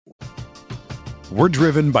We're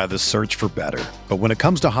driven by the search for better. But when it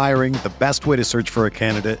comes to hiring, the best way to search for a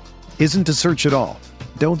candidate isn't to search at all.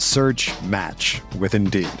 Don't search, match with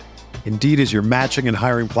Indeed. Indeed is your matching and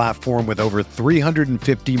hiring platform with over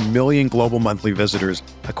 350 million global monthly visitors,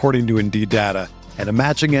 according to Indeed data, and a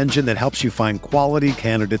matching engine that helps you find quality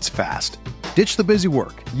candidates fast. Ditch the busy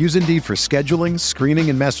work. Use Indeed for scheduling, screening,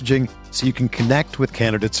 and messaging so you can connect with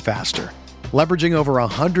candidates faster. Leveraging over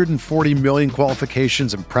 140 million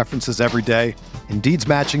qualifications and preferences every day, Indeed's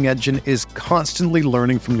matching engine is constantly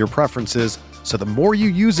learning from your preferences, so the more you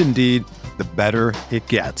use Indeed, the better it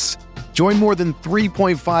gets. Join more than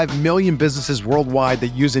 3.5 million businesses worldwide that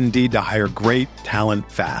use Indeed to hire great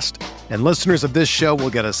talent fast. And listeners of this show will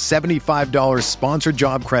get a $75 sponsored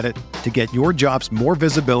job credit to get your jobs more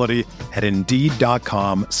visibility at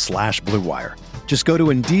Indeed.com/Blue Wire. Just go to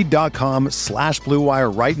Indeed.com/Blue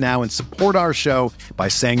Wire right now and support our show by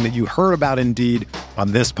saying that you heard about Indeed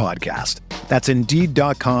on this podcast. That's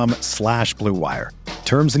Indeed.com/Blue Wire.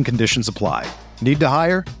 Terms and conditions apply. Need to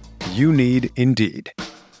hire? You need Indeed.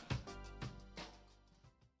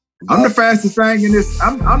 I'm the fastest thing in this.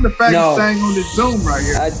 I'm the fastest thing on this Zoom right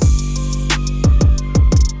here.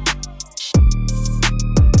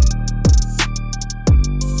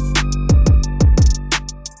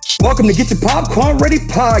 Welcome to Get Your Popcorn Ready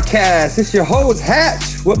podcast. It's your host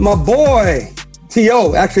Hatch with my boy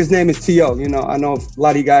T.O. Actually, his name is T.O. You know, I know a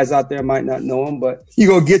lot of you guys out there might not know him, but you're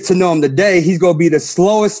going to get to know him today. He's going to be the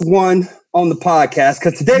slowest one on the podcast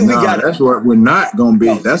because today we got. That's what we're not going to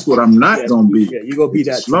be. That's what I'm not going to be. Yeah, you're going to be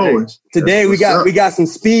that slowest. Today we got some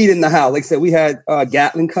speed in the house. Like I said, we had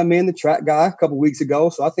Gatlin come in, the track guy, a couple weeks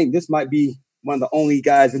ago. So I think this might be one of the only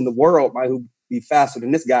guys in the world who be faster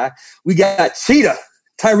than this guy. We got Cheetah.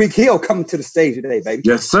 Tyreek Hill coming to the stage today, baby.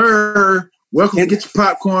 Yes, sir. Welcome to Get Your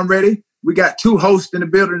Popcorn Ready. We got two hosts in the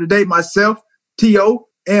building today, myself, T.O.,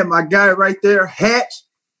 and my guy right there, Hatch,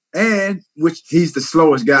 and which he's the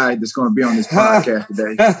slowest guy that's going to be on this podcast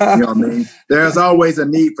today. You know what I mean? There's always a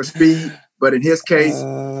need for speed, but in his case,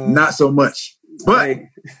 not so much. But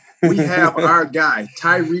we have our guy,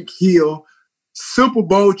 Tyreek Hill, Super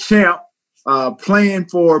Bowl champ, playing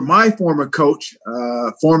for my former coach,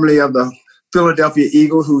 formerly of the Philadelphia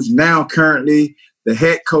Eagles, who's now currently the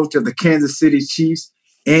head coach of the Kansas City Chiefs,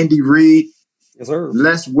 Andy Reid. Yes, sir.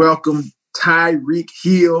 Let's welcome Tyreek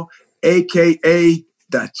Hill, a.k.a.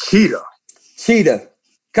 the Cheetah. Cheetah,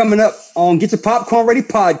 coming up on Get Your Popcorn Ready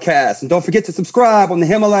podcast. And don't forget to subscribe on the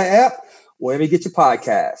Himalaya app, wherever you get your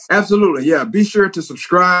podcast. Absolutely, yeah. Be sure to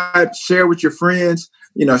subscribe, share with your friends,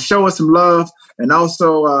 show us some love. And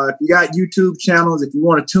also, if you got YouTube channels, if you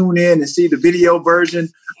want to tune in and see the video version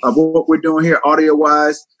of what we're doing here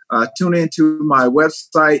audio-wise, tune into my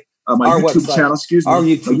website, my YouTube channel, our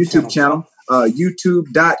YouTube channel.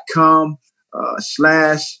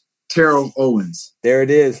 YouTube.com/Terrell Owens. There it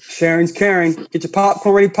is. Sharing's caring. Get Your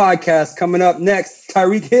Popcorn Ready podcast coming up next.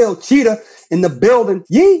 Tyreek Hill, Cheetah in the building.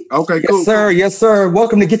 Yee. Okay, cool. Yes, sir. Yes, sir.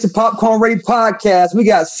 Welcome to Get Your Popcorn Ready podcast. We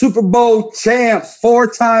got Super Bowl champs,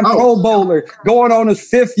 4-time Pro Bowler, going on his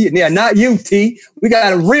 5th year. Yeah, not you, T. We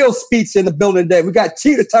got a real speech in the building today. We got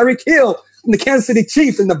Cheetah, Tyreek Hill from the Kansas City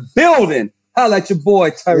Chiefs in the building. Holla at your boy,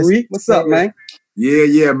 Tyreek. What's up, man?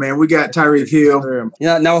 Yeah, man. We got Tyreek Hill.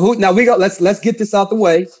 Yeah. Now we got. Let's get this out the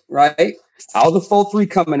way, right? I was a 4.3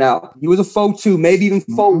 coming out. He was a 4.2, maybe even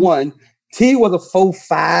 4.1. T was a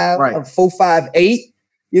 4.5 or 4.58.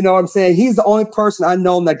 You know what I'm saying? He's the only person I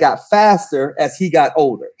know that got faster as he got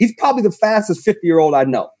older. He's probably the fastest 50-year-old I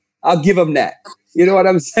know. I'll give him that. You know what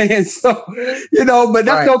I'm saying? So, but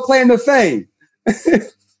that's no claim to fame.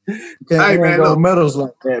 Hey, man, no medals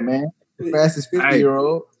like that, man. The fastest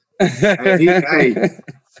 50-year-old.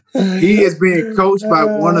 He is being coached by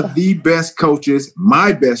one of the best coaches,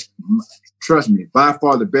 trust me, by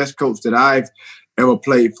far the best coach that I've ever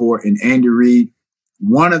played for in Andy Reid.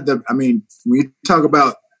 When you talk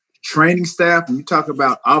about training staff, when you talk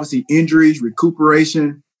about obviously injuries,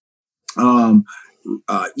 recuperation,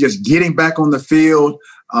 just getting back on the field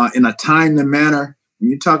in a timely manner,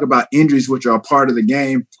 when you talk about injuries, which are a part of the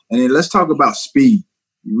game, and then let's talk about speed.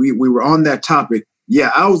 We were on that topic.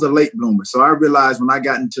 Yeah, I was a late bloomer. So I realized when I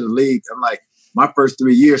got into the league, I'm like, my first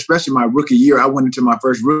 3 years, especially my rookie year, I went into my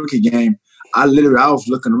first rookie game. I was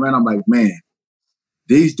looking around. I'm like, man,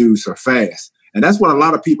 these dudes are fast. And that's what a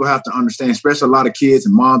lot of people have to understand, especially a lot of kids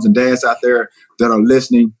and moms and dads out there that are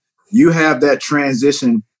listening. You have that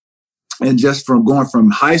transition, and just from going from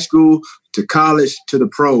high school to college to the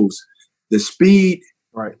pros, the speed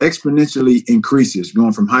exponentially increases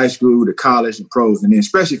going from high school to college and pros. And then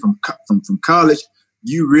especially from college,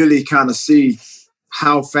 you really kind of see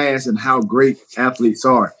how fast and how great athletes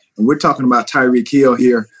are. And we're talking about Tyreek Hill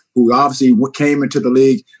here, who obviously came into the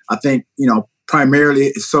league. I think, primarily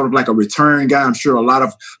it's sort of like a return guy. I'm sure a lot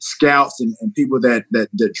of scouts and people that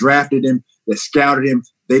drafted him, that scouted him,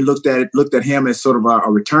 they looked at him as sort of a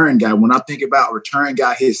return guy. When I think about a return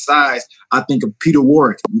guy his size, I think of Peter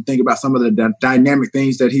Warrick. You think about some of the dynamic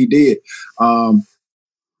things that he did.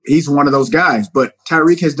 He's one of those guys. But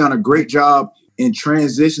Tyreek has done a great job in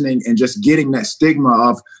transitioning and just getting that stigma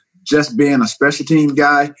of just being a special team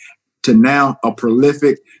guy to now a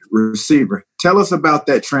prolific receiver. Tell us about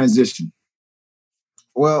that transition.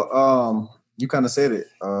 Well, you kind of said it.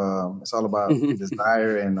 It's all about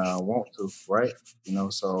desire and want to, right?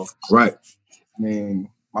 So right. I mean,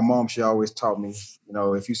 my mom, she always taught me,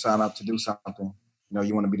 if you sign up to do something,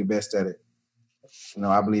 you want to be the best at it.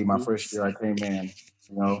 I believe my first year I came in,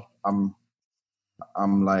 I'm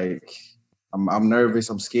nervous,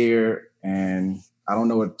 I'm scared, and I don't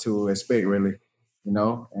know what to expect really,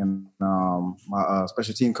 And my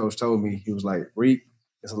special team coach told me, he was like, "Reek,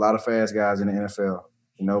 there's a lot of fast guys in the NFL,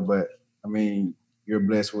 but I mean, you're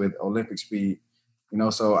blessed with Olympic speed,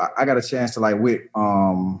 So I got a chance to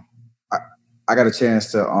I got a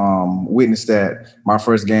chance to witness that my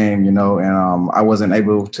first game, and I wasn't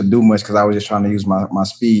able to do much because I was just trying to use my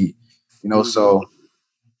speed, So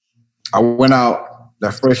I went out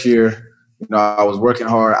that first year. I was working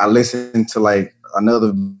hard. I listened to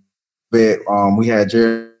another vet. We had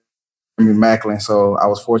Jeremy Macklin, so I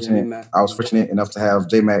was fortunate. I was fortunate enough to have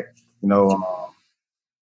J-Mac,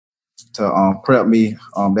 to prep me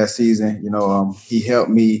that season. He helped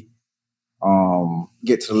me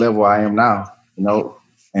get to the level I am now.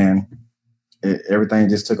 And everything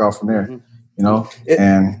just took off from there.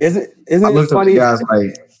 And isn't I looked it funny? Up to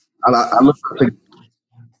guys I looked up to.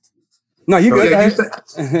 No, you good.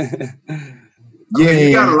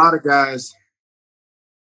 You got a lot of guys.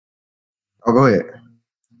 Oh, go ahead.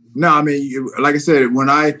 No, I mean, like I said, when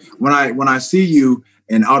I see you,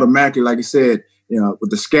 and automatically, like I said,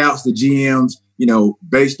 with the scouts, the GMs,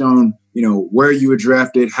 based on where you were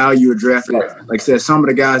drafted, how you were drafted. Like I said, some of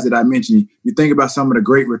the guys that I mentioned, you think about some of the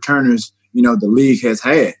great returners, the league has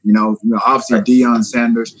had. Obviously Deion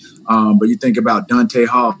Sanders, but you think about Dante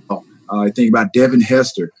Hall, you think about Devin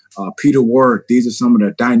Hester. Peter Warrick, these are some of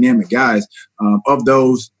the dynamic guys. Of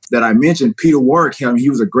those that I mentioned, Peter Warrick, he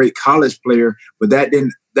was a great college player, but that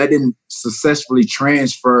didn't successfully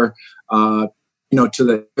transfer, to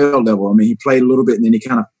the NFL level. I mean, he played a little bit and then he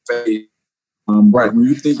kind of faded. Right. When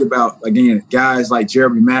you think about, again, guys like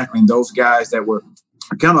Jeremy Macklin, those guys that were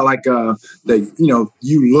kind of like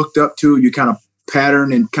you looked up to, you kind of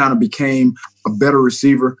patterned and kind of became a better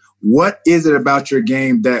receiver. What is it about your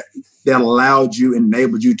game that allowed you,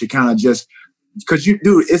 enabled you to kind of just, because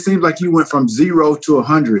it seems like you went from 0 to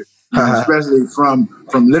 100, especially from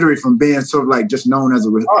literally from being sort of like just known as a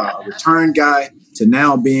return guy to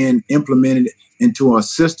now being implemented into a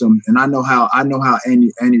system. And I know how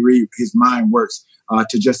Andy Reid, his mind works,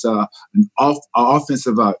 to just an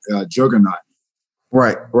offensive juggernaut.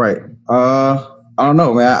 Right. I don't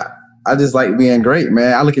know, man. I just like being great,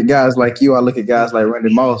 man. I look at guys like you. I look at guys like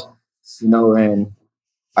Randy Moss, and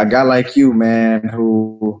a guy like you, man,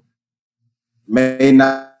 who may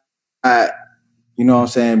not,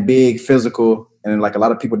 big, physical, and like a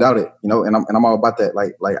lot of people doubt it, and I'm all about that.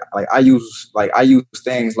 Like I use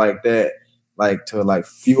things like that, to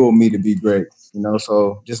fuel me to be great,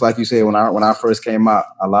 So just like you said, when I first came out,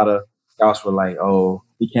 a lot of scouts were like, "Oh,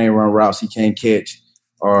 he can't run routes, he can't catch,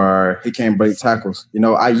 or he can't break tackles."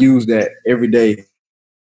 I use that every day.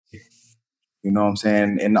 In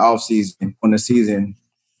the off season, on the season,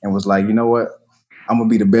 and was like, you know what, I'm gonna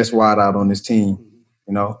be the best wide out on this team.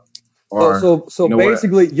 Or so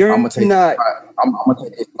basically, you're I'm gonna take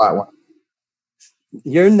his spot.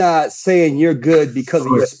 You're not saying you're good because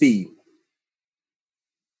of your speed.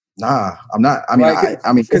 Nah, I'm not. I mean, right?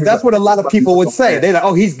 I mean, because that's what a lot of people would say. They're like,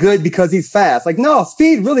 "Oh, he's good because he's fast." Like, no,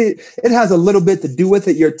 speed really, it has a little bit to do with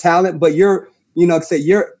it. Your talent, but you're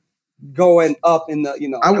going up in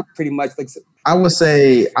the, pretty much like. I would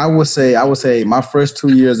say my first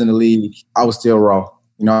 2 years in the league, I was still raw.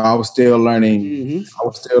 I was still learning. Mm-hmm. I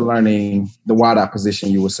was still learning the wideout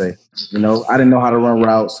position, you would say. I didn't know how to run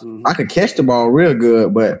routes. Mm-hmm. I could catch the ball real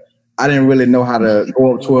good, but I didn't really know how to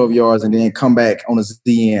go up 12 yards and then come back on the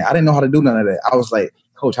Z end. I didn't know how to do none of that. I was like,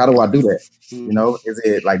 "Coach, how do I do that?" Mm-hmm. Is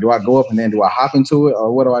it like, do I go up and then do I hop into it,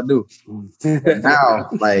 or what do I do? Mm-hmm. Now,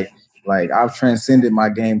 like I've transcended my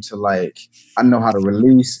game to I know how to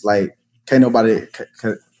release. Can't no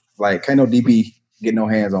DB get no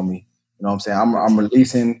hands on me. You know what I'm saying? I'm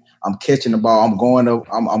releasing. I'm catching the ball. I'm going up.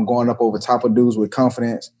 I'm going up over top of dudes with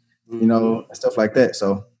confidence. And stuff like that.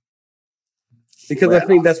 So Because I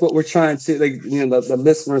think that's what we're trying to, like, you know, the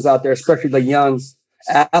listeners out there, especially the young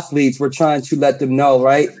athletes, we're trying to let them know,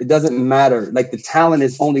 right? It doesn't matter. Like, the talent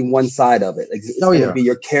is only one side of it. Like, it's going to be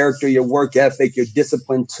your character, your work ethic, your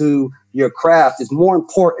discipline too. Your craft is more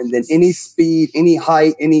important than any speed, any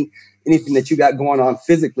height, anything that you got going on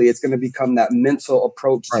physically. It's going to become that mental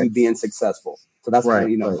approach to being successful. So that's why,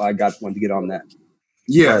 you know, I wanted to get on that.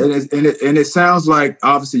 Yeah, and it sounds like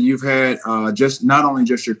obviously you've had just not only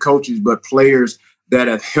just your coaches, but players that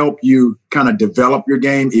have helped you kind of develop your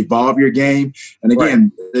game, evolve your game. And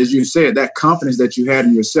again, as you said, that confidence that you had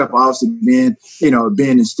in yourself, obviously being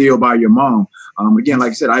instilled by your mom. Again,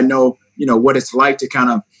 like I said, I know, you know, what it's like to kind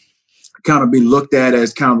of be looked at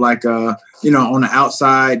as kind of like, you know, on the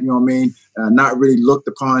outside, you know what I mean? Not really looked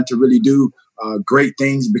upon to really do great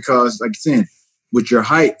things because, like I said, with your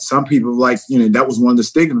height, some people like, you know, that was one of the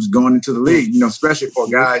stigmas going into the league, you know, especially for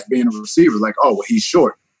guys being a receiver, like, oh, well, he's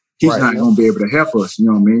short. He's not going to be able to help us. You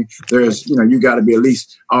know what I mean? There's, you know, you got to be at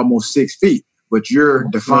least almost 6 feet, but you're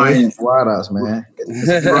defying wideouts, man.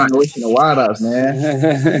 Wideouts,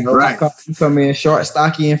 man. You know, right. You come in short,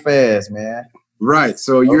 stocky, and fast, man. Right.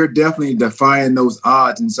 So you're definitely defying those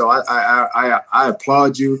odds. And so I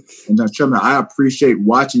applaud you. And I appreciate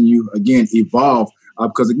watching you, again, evolve.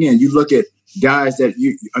 Because, again, you look at guys that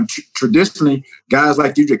you traditionally, guys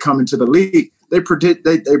like you that come into the league, they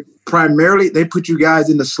primarily put you guys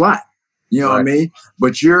in the slot. You know what I mean?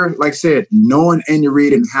 But you're, like I said, knowing Andy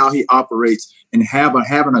Reid and how he operates and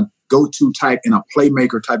having a go-to type and a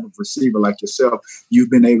playmaker type of receiver like yourself, you've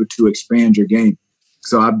been able to expand your game.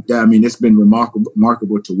 So, I mean, it's been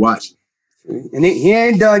remarkable to watch. And he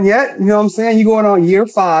ain't done yet. You know what I'm saying? You're going on year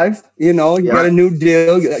 5. You know, you got a new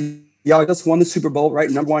deal. Y'all just won the Super Bowl, right?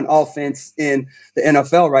 Number 1 offense in the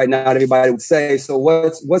NFL right now, everybody would say. So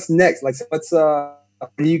what's next? Like, what are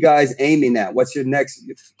you guys aiming at? What's your next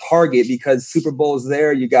target? Because Super Bowl's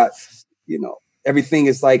there. You got, you know, everything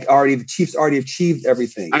is like the Chiefs already achieved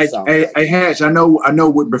everything. Hey, Hatch, I know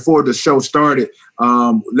before the show started,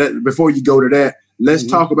 before you go to that, let's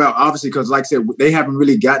talk about, obviously, because like I said, they haven't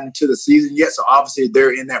really gotten to the season yet. So obviously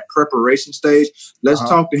they're in that preparation stage. Let's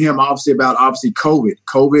talk to him, obviously, about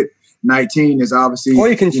COVID-19 is obviously. Or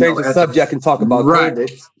you can change the subject and talk about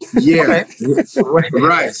COVID. Yeah,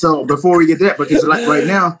 right. So before we get that, because like right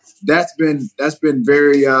now, that's been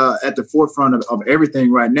very at the forefront of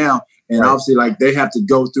everything right now. And obviously, like, they have to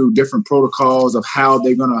go through different protocols of how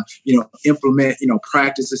they're gonna, you know, implement, you know,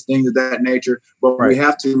 practices, things of that nature. But we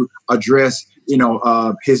have to address, you know,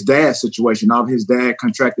 his dad's situation. His dad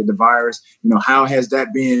contracted the virus. You know, how has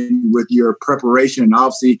that been with your preparation and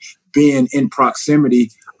obviously being in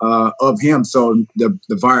proximity of him so the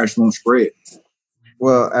virus won't spread?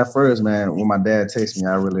 Well, at first, man, when my dad texted me,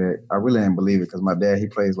 I really didn't believe it because my dad, he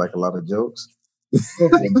plays like a lot of jokes.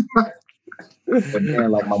 But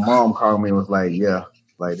then, like, my mom called me and was like, "Yeah,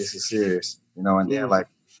 like, this is serious," you know. And then, like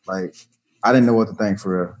I didn't know what to think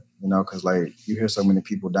for real, you know, because like you hear so many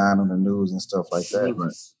people dying on the news and stuff like that.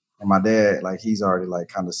 Right. And my dad, like, he's already like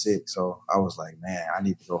kind of sick, so I was like, "Man, I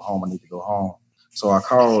need to go home." So I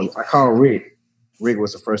called Rick. Rick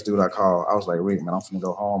was the first dude I called. I was like, "Rick, man, I'm finna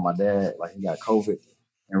go home. My dad, like, he got COVID."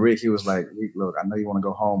 And Rick, he was like, "Rick, look, I know you want to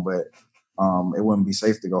go home, but it wouldn't be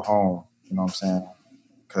safe to go home. You know what I'm saying?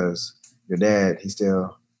 Because your dad, he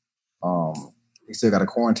still got a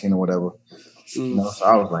quarantine or whatever." You know, so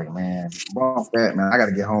I was like, "Man, bump that, man. I got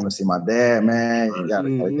to get home to see my dad, man.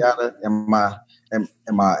 Yada." And my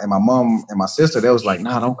mom and my sister, they was like,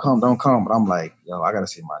 "Nah, don't come." But I'm like, "Yo, I got to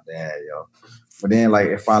see my dad, yo." But then, like,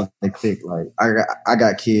 it finally clicked. Like, I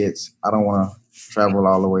got kids. I don't want to travel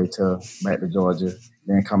all the way back to Georgia,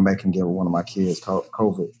 then come back and get one of my kids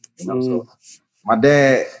COVID. You know, so my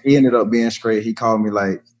dad, he ended up being straight. He called me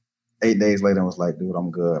like 8 days later and was like, "Dude, I'm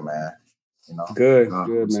good, man." You know, good,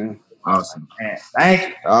 man. Awesome. Man,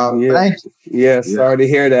 thank you. Thank you. Yeah, sorry to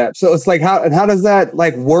hear that. So it's like, how does that,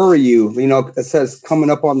 like, worry you? You know, it says coming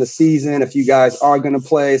up on the season, if you guys are going to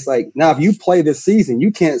play, it's like, now if you play this season,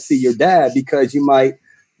 you can't see your dad because you might,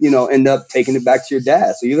 you know, end up taking it back to your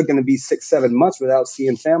dad. So you're going to be 6-7 months without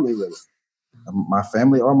seeing family really. My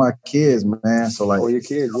family or my kids, man. So, like, or your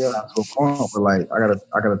kids, but like, I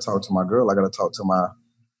gotta talk to my girl. I gotta talk to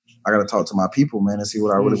my people, man, and see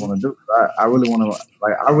what I really want to do. I really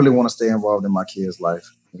want to stay involved in my kids' life.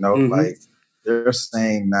 You know, like they're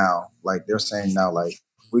saying now, like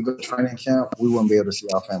we go to training camp, we wouldn't be able to see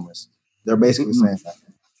our families. They're basically saying that,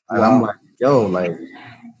 and I'm like, yo, like,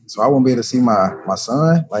 so I won't be able to see my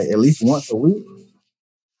son like at least once a week.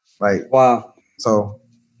 Like, wow. So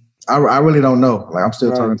I really don't know. Like, I'm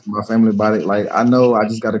still talking to my family about it. Like, I know I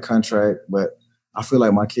just got a contract, but I feel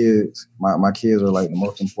like my kids are like the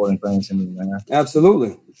most important thing to me, man.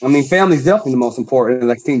 Absolutely. I mean, family's definitely the most important.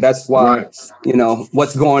 And I think that's why,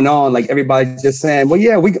 what's going on. Like everybody's just saying, well,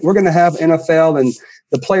 yeah, we're going to have NFL and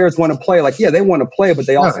the players want to play. Like, yeah, they want to play, but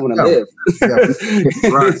they also want to live.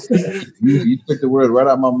 Right. You took the word right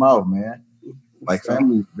out of my mouth, man. Like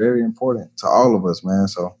family is very important to all of us, man.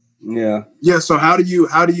 So yeah. So how do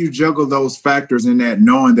you juggle those factors in that,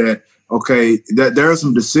 knowing that, okay, that there are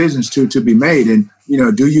some decisions to be made, and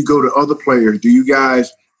do you go to other players? Do you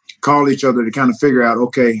guys call each other to kind of figure out,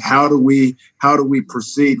 okay, how do we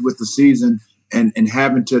proceed with the season, and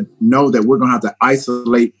having to know that we're going to have to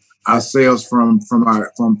isolate ourselves from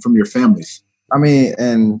your families? I mean,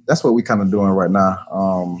 and that's what we kind of doing right now.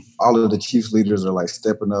 All of the Chiefs leaders are like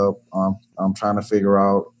stepping up. I'm trying to figure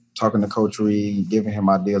out, talking to Coach Reed, giving him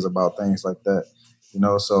ideas about things like that,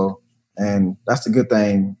 so. And that's the good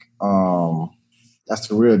thing. That's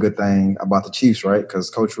the real good thing about the Chiefs, right? Because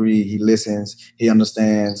Coach Reed, he listens, he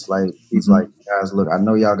understands. Like he's like, guys, look, I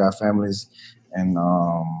know y'all got families, and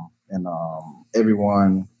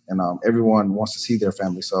everyone wants to see their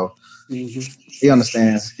family. So he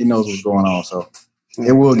understands. He knows what's going on. So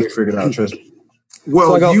it will get figured out. Trust me.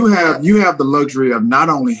 Well, so you have the luxury of not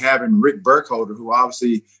only having Rick Burkholder, who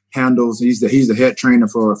obviously handles, he's the head trainer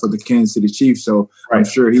for the Kansas City Chiefs. So I'm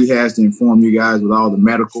sure he has to inform you guys with all the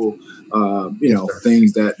medical,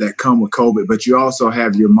 things that come with COVID. But you also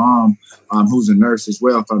have your mom, who's a nurse as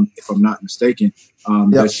well, if I'm not mistaken.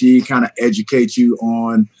 That she kind of educates you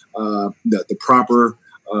on the proper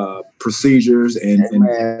procedures and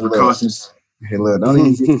precautions. Hey, look, don't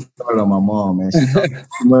even get started on my mom, man. She talks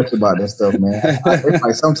too much about that stuff, man. It's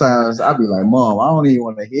like sometimes I be like, Mom, I don't even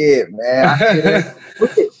want to hear it, man.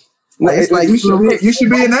 It's like you should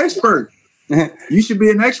be an expert. You should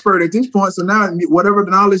be an expert at this point. So now, whatever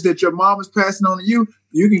the knowledge that your mom is passing on to you,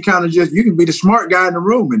 you can kind of you can be the smart guy in the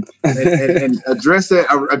room and address the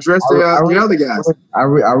other guys. I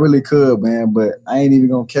really could, man, but I ain't even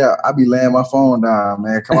gonna care. I be laying my phone down,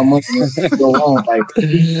 man. Come on, go on, like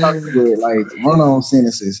run on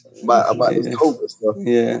sentences about this COVID stuff.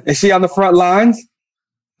 Yeah, is she on the front lines?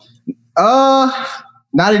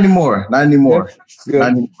 Not anymore. Not anymore. Good. Not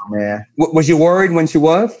anymore, man. Was you worried when she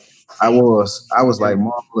was? I was like,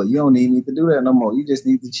 Mom, look, you don't need me to do that no more. You just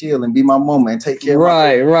need to chill and be my mama and take care of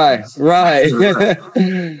my Right.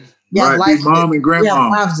 Yeah, like mom and grandma. Yeah,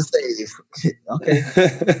 lives to save. Okay.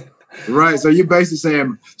 Right. So you're basically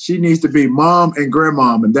saying she needs to be mom and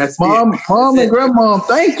grandmom, and that's mom and grandmom.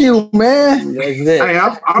 Thank you, man. That's it. Hey,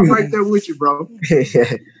 I'm right there with you, bro.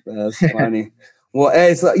 That's funny. Well,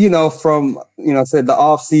 as from said the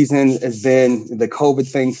off season has been the COVID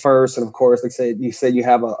thing first, and of course, like you said you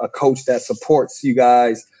have a coach that supports you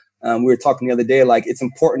guys. We were talking the other day, like it's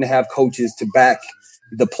important to have coaches to back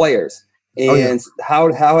the players. And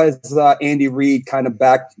how has Andy Reid kind of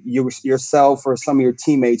backed yourself or some of your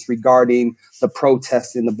teammates regarding the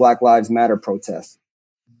protest in the Black Lives Matter protest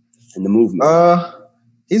and the movement?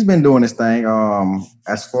 He's been doing his thing.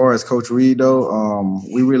 As far as Coach Reid, though,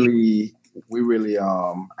 we really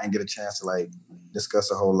I didn't get a chance to like discuss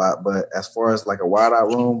a whole lot. But as far as like a wide out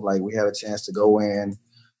room, like we had a chance to go in,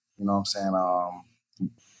 you know what I'm saying?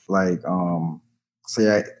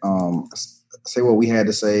 Say what we had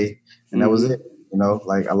to say. And that was it.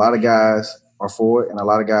 Like a lot of guys are for it and a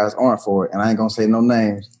lot of guys aren't for it. And I ain't going to say no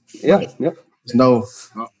names. Yep. There's no,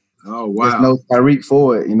 oh, wow. There's no Tyreek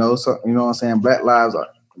for it, So, you know what I'm saying? Black Lives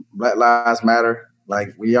Matter.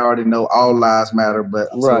 Like we already know all lives matter, but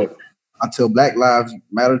until Black Lives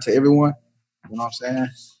matter to everyone, you know what I'm saying?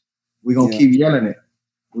 We're going to keep yelling it.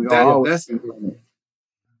 We're going to always keep yelling it.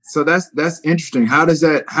 So that's interesting. How does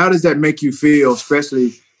that make you feel,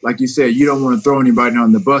 especially like you said, you don't want to throw anybody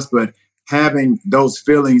on the bus, but having those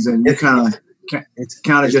feelings and you kind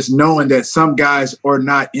of just knowing that some guys are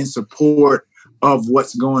not in support of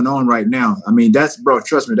what's going on right now. I mean,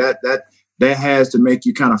 trust me, that has to make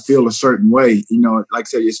you kind of feel a certain way. Like I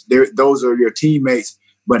said, those are your teammates,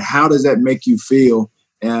 but how does that make you feel?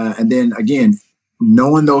 And then again,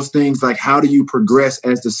 knowing those things, like how do you progress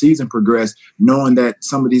as the season progresses, knowing that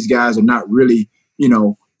some of these guys are not really,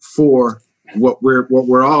 for what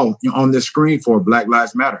we're all on this screen for, Black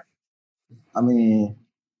Lives Matter. I mean,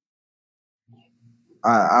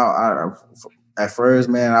 I at first,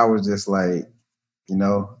 man, I was just like,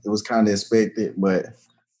 it was kind of expected, but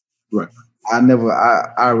I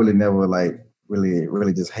really never like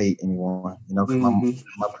really just hate anyone, my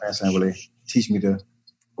parents ain't really teach me to.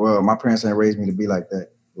 Well, my parents ain't raised me to be like that.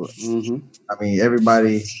 I mean,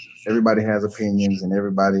 everybody has opinions, and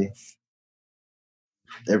everyone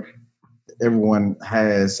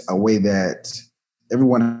has a way that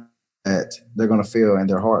everyone they're going to feel in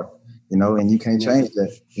their heart, you know, and you can't change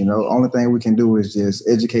that. You know, only thing we can do is just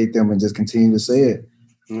educate them and just continue to say it.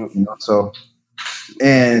 You know, so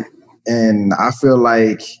and I feel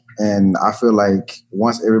like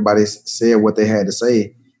once everybody said what they had to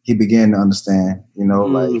say, he began to understand, you know,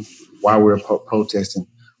 like why we were protesting,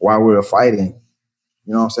 why we were fighting.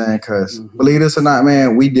 You know what I'm saying? Because believe this or not,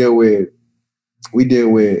 man, we deal with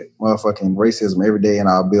motherfucking racism every day in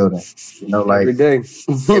our building. You know, like every day.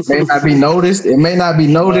 It may not be noticed. It may not be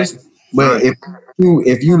noticed, but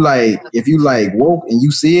if you like woke and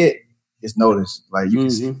you see it, it's noticed. Like you can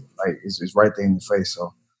see, like it's right there in your face.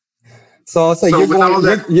 So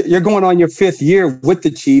you're going on your 5th year with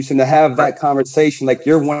the Chiefs, and to have that conversation, like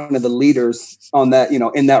you're one of the leaders on that, you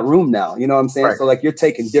know, in that room now. You know what I'm saying? Right. So like you're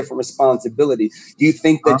taking different responsibility. Do you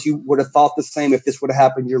think that you would have thought the same if this would have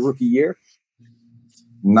happened your rookie year?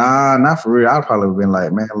 Nah, not for real. I'd probably have been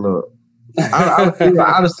like, man, look, I'd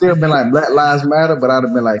have still been like Black Lives Matter, but I'd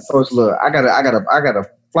have been like, Coach, look, I got a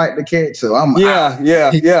flight to catch, so I'm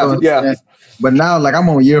yeah. But now, like, I'm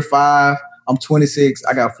on year 5. I'm 26.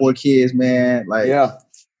 I got 4 kids, man. Like,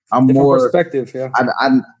 I'm different more perspective. Yeah,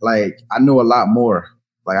 I know a lot more.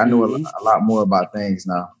 Like, I know a lot more about things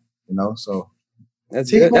now. You know, so. That's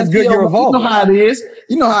good. That's good. You're evolving. You know how it is.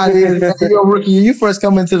 You know how it is. You're a rookie. You first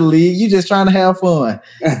come into the league. You just trying to have fun.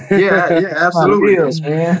 Yeah, absolutely,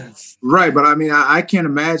 man. Right, but I mean, I can't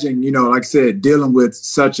imagine. You know, like I said, dealing with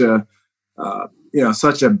such a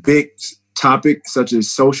big topic, such as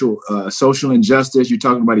social injustice. You're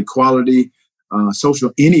talking about equality,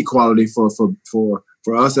 social inequality for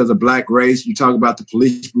us as a Black race. You talk about the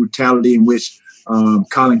police brutality in which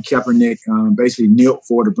Colin Kaepernick basically knelt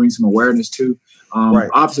for to bring some awareness to.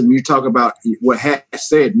 Obviously, when you talk about what Hat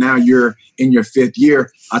said, now you're in your 5th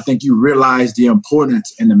year. I think you realize the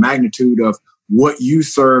importance and the magnitude of what you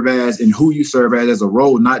serve as and who you serve as a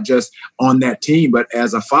role, not just on that team, but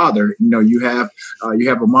as a father. You know, you have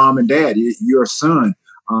a mom and dad. You're a son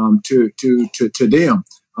to them.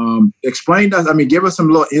 Explain to us. I mean, give us some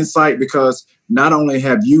little insight, because not only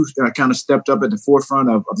have you kind of stepped up at the forefront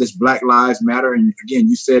of this Black Lives Matter, and again,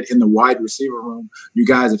 you said in the wide receiver room, you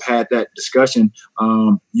guys have had that discussion.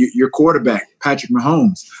 Your quarterback, Patrick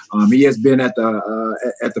Mahomes, he has been at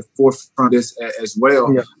the forefront of this as well,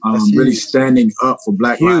 really standing up for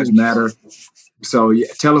Black Lives Matter. So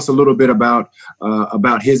tell us a little bit about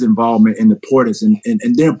his involvement in the importance and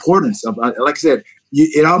the importance of, like I said,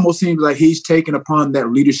 it almost seems like he's taken upon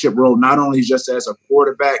that leadership role, not only just as a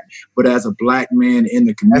quarterback, but as a Black man in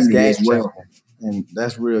the community as well. And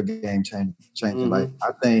that's real game changing. Like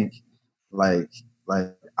I think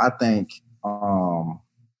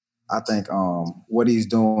what he's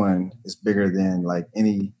doing is bigger than like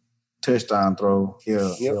any touchdown throw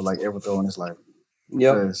he'll like ever throw in his life.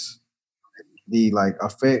 Because the like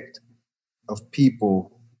effect of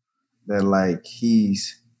people that like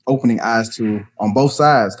he's opening eyes to on both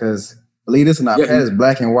sides, because believe this or not, Pat is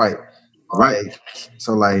Black and white, right?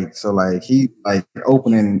 Like, so he like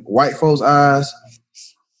opening white folks' eyes,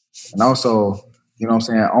 and also, you know what I'm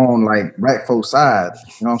saying, on like Black folks' side,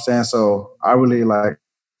 you know what I'm saying. So I really like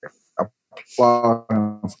applaud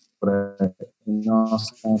him for that. You know what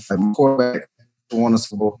I'm saying? Like my quarterback won the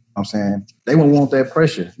Super Bowl. You know what I'm saying they won't want that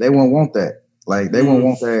pressure. They won't want that. Like they won't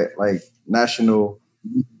want that like national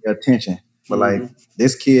attention. But like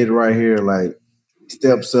this kid right here, like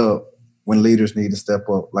steps up when leaders need to step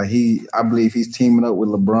up. Like I believe he's teaming up with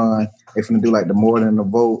LeBron. They're gonna do like the More Than the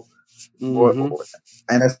Vote,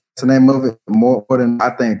 and that's the name of it. More Than, I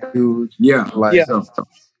think, huge.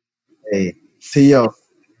 Hey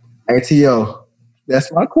T.O.,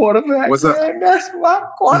 that's my quarterback. What's up? Man. That's my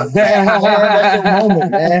quarterback. That's your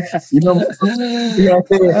moment, man. You know what I'm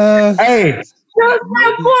saying? Hey, that's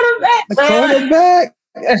my quarterback, man. Quarterback.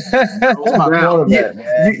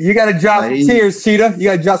 You got to drop some tears, Cheetah. You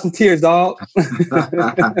got to drop some tears, dog.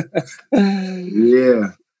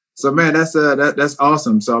 Yeah. So, man, that's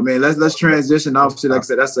awesome. So, man, let's transition. Obviously, like I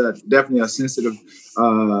said, that's definitely a sensitive,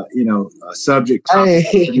 subject.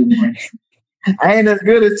 Hey. I ain't as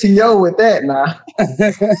good as T.O. with that now.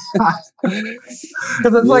 Because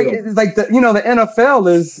it's like the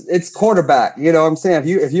NFL it's quarterback. You know what I'm saying?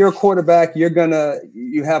 If you're a quarterback,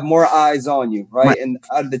 you have more eyes on you, right? And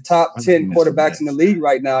out of the top 10 quarterbacks in the league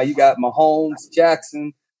right now, you got Mahomes,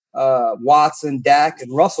 Jackson, Watson, Dak,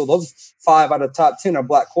 and Russell. Those 5 out of the top 10 are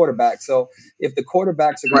Black quarterbacks. So if the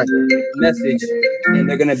quarterbacks are going to get the message and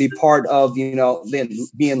they're going to be part of, then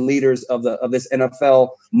being leaders of this NFL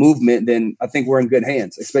movement, then I think we're in good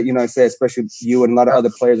hands. Especially you and a lot of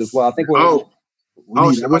other players as well. I think we're.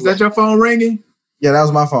 Was that your phone ringing? Yeah, that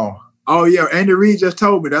was my phone. Oh yeah, Andy Reid just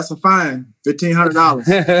told me that's a fine, $1,500.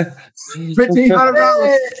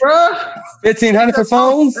 $1,500, bro. $1,500 for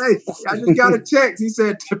phones. Hey, I just got a text. He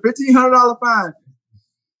said $1,500 fine.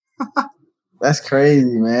 That's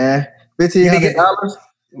crazy, man. $1,500.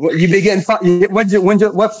 You be getting what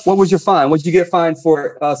was your fine? What did you get fined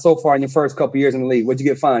for so far in your first couple years in the league? What did you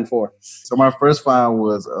get fined for? So my first fine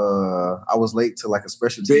was I was late to like a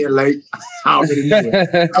special team. Being late. I already knew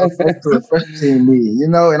it. I was late to a special team meeting, you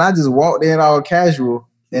know, and I just walked in all casual.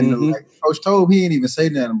 And like Coach told, he didn't even say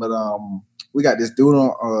nothing, but we got this dude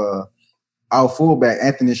on our fullback,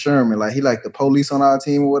 Anthony Sherman, like he like the police on our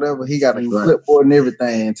team or whatever. He got a clipboard and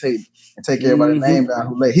everything and take everybody's name down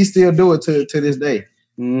who late. He still do it to this day.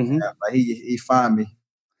 Yeah, like he fined me.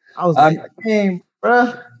 I was like, damn,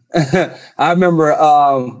 bro. I remember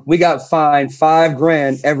we got fined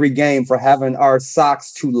 $5,000 every game for having our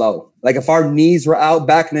socks too low. Like if our knees were out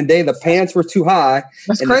back in the day, the pants were too high.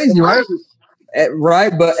 That's crazy, right?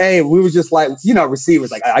 Right, but hey, we were just like, you know,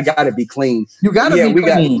 receivers like I gotta be clean. You gotta be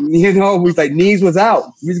clean. You know, we was like knees was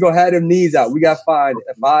out. We was gonna have them knees out. We got fined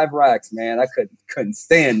 $5 racks, man. I couldn't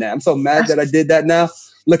stand that. I'm so mad that I did that now.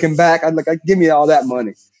 Looking back, I'm like, give me all that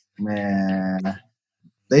money. Man,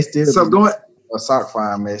 they still a sock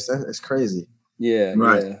fine, man. That's crazy. Yeah,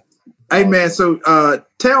 right. Yeah. Hey, man. So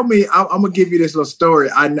tell me, I'm gonna give you this little story.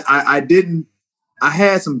 I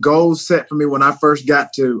had some goals set for me when I first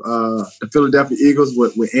got to the Philadelphia Eagles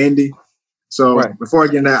with Andy. So before I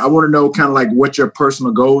get into that, I want to know kind of like what your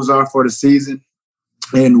personal goals are for the season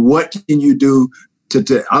and what can you do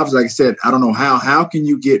to obviously, like I said, I don't know how can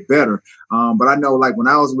you get better? But I know like when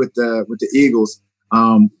I was with the Eagles,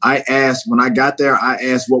 I asked when I got there, I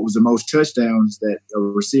asked what was the most touchdowns that a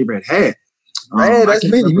receiver had. Hey, that's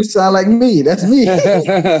me. You sound like me. That's me.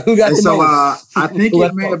 Who got the most? I think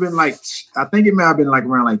it may have been like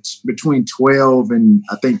around like between 12 and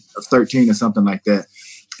I think 13 or something like that.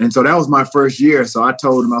 And so that was my first year. So I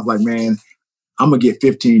told him, I was like, man, I'm gonna get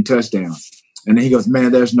 15 touchdowns. And then he goes,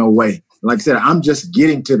 man, there's no way. Like I said, I'm just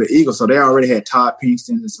getting to the Eagles. So they already had Todd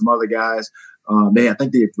Pinkston and some other guys. I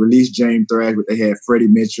think they released James Thrash, but they had Freddie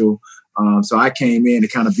Mitchell. So I came in to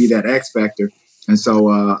kind of be that X factor. And so,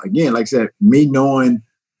 again, like I said, me knowing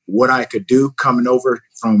what I could do coming over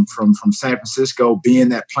from San Francisco, being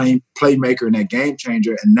that playmaker and that game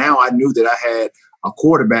changer. And now I knew that I had a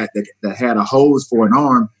quarterback that had a hose for an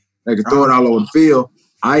arm that could throw it all over the field.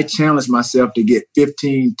 I challenged myself to get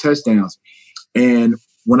 15 touchdowns. And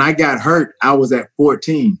when I got hurt, I was at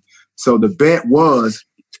 14. So the bet was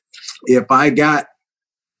if I got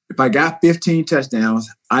 15 touchdowns,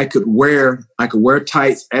 I could wear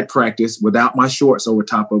tights at practice without my shorts over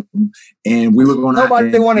top of them, and we were going to.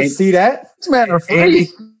 Nobody want to see that. It's a matter of fact.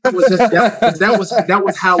 That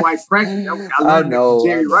was how I practiced. I learned that from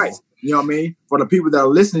Jerry Rice. You know what I mean? For the people that are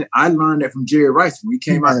listening, I learned that from Jerry Rice. When he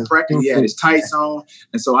came out of practice, he had his tights on,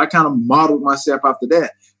 and so I kind of modeled myself after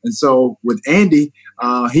that. And so with Andy,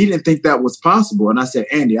 he didn't think that was possible, and I said,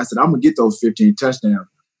 Andy, I'm gonna get those 15 touchdowns.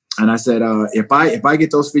 And I said, if I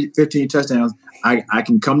get those 15 touchdowns, I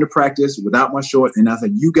can come to practice without my shorts. And I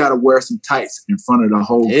said, you got to wear some tights in front of the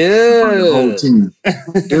whole team.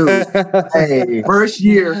 Dude, first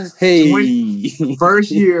year,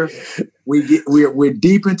 we're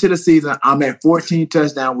deep into the season. I'm at 14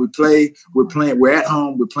 touchdowns. We're at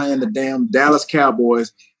home. We're playing the damn Dallas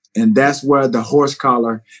Cowboys. And that's where the horse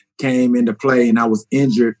collar came into play. And I was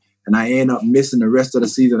injured. And I ended up missing the rest of the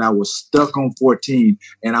season. I was stuck on 14,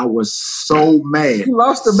 and I was so mad. You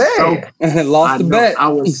lost the bet. Lost the bet. I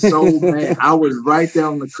was so mad. I was right there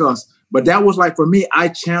on the cusp. But that was like, for me, I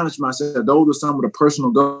challenged myself. Those are some of the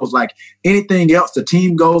personal goals. Like anything else, the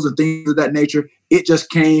team goals and things of that nature, it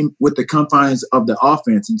just came with the confines of the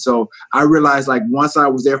offense. And so I realized, like, once I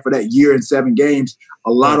was there for that year and 7 games,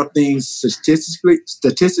 a lot of things statistically,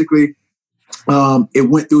 it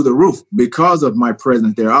went through the roof because of my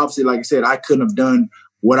presence there. Obviously, like I said, I couldn't have done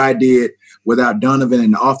what I did without Donovan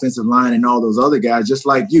and the offensive line and all those other guys, just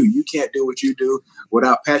like you. You can't do what you do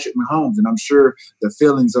without Patrick Mahomes. And I'm sure the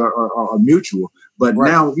feelings are mutual. But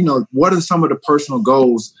now, you know, what are some of the personal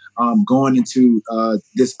goals going into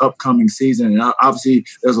this upcoming season? And obviously,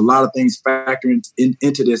 there's a lot of things factoring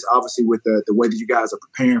into this, obviously, with the way that you guys are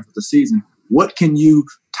preparing for the season. What can you,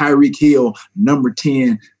 Tyreek Hill, number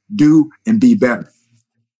 10, do and be better?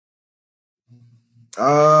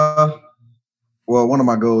 Well, one of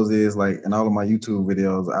my goals is, like, in all of my YouTube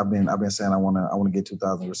videos, I've been saying I want to get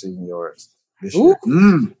 2,000 receiving yards this year.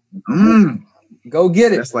 Go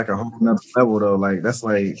get it. That's like a whole nother level though. Like that's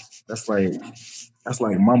like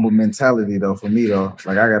Mamba mentality though for me though.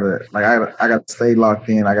 Like I gotta stay locked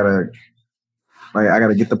in. I gotta Like I got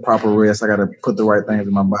to get the proper rest. I got to put the right things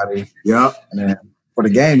in my body. Yeah. And then for the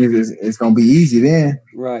game, it's going to be easy then.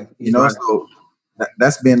 Right. You know, so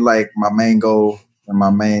that's been like my main goal and my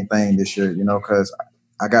main thing this year, you know, because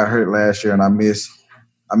I got hurt last year and I missed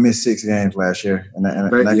 6 games last year. And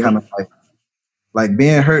that kind of like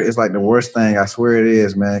being hurt is like the worst thing. I swear it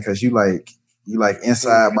is, man, because you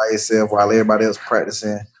inside by yourself while everybody else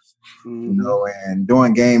practicing. You know, and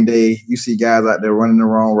during game day, you see guys out there running the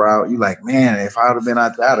wrong route. You like, man, if I would have been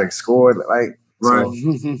out there, I'd have scored. Like, right.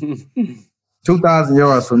 So, 2,000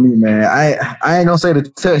 yards for me, man. I ain't gonna say the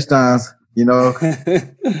touchdowns, you know.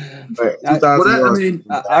 But 2,000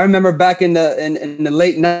 yards. I remember back in the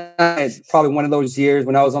late 90s, probably one of those years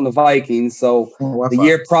when I was on the Vikings. So the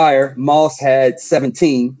year prior, Moss had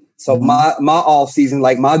 17. So my off season,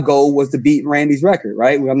 like my goal was to beat Randy's record,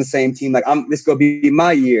 right? We're on the same team. Like this gonna be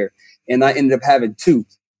my year. And I ended up having 2.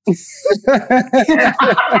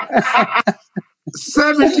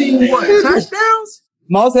 17 what? Touchdowns?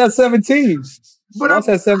 Moss had 17. Moss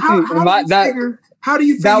had 17. How do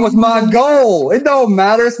you figure that was my goal? It don't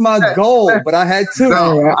matter. It's my goal. But I had 2.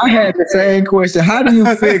 No, I had the same question. How do you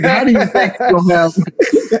think you'll have?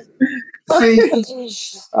 See,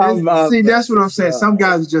 that's what I'm saying. Some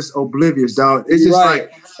guys are just oblivious, dog. It's just like,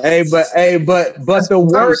 but the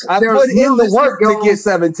work I put in the work to get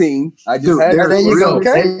 17. I just had there you go.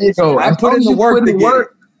 Okay? There you go. I put in the work to get.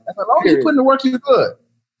 As long as you put in the work, you're good.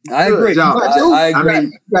 I agree.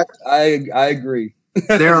 I agree.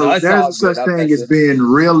 There's such thing as being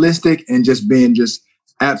realistic and just being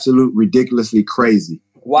absolute ridiculously crazy.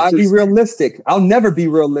 Why be realistic? I'll never be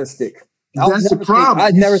realistic. That's the problem.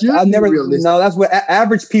 I never. No, that's what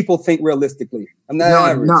average people think realistically. I'm not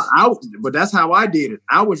average. No, but that's how I did it.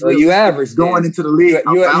 I was you average going into the league.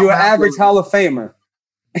 You're an average Hall of Famer.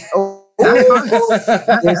 That's an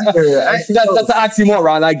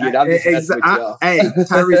oxymoron. I get it. Hey,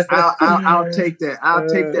 Tyrese, I'll take that. I'll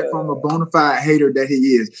take that from a bona fide hater that he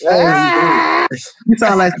is. You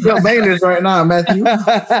sound like Skip Bayless right now, Matthew.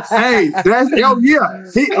 Hey, that's yeah.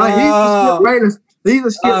 He's Skip Bayless. He's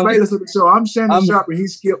a Skip Bayless of the show. I'm Shannon Sharp and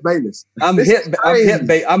he's Skip Bayless. I'm hip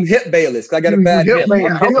Bayless. I got a bad hip.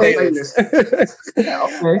 Bayless. Okay.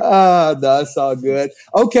 No, that's all good.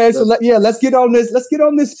 Okay, so let's get on this. Let's get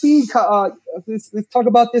on this speed. Let's talk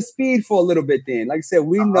about this speed for a little bit. Then, like I said,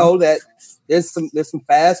 we know that there's some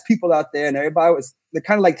fast people out there, and they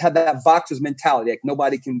kind of like have that boxer's mentality, like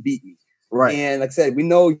nobody can beat me. Right. And like I said, we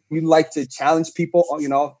know you like to challenge people, you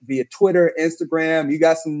know, via Twitter, Instagram. You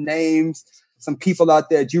got some names. Some people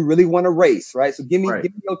out there that you really want to race, right? So give me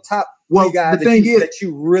your top 3 guys that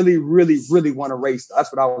you really, really, really want to race.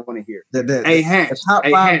 That's what I want to hear. Hatch. The top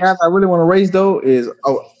 5 guys I really want to race though is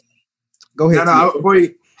go ahead. No,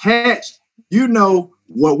 Hatch. You know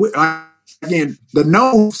what? Again, the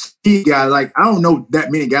known speed guys. Like I don't know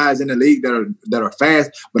that many guys in the league that are fast,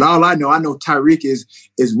 but all I know Tyreek is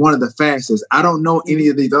one of the fastest. I don't know any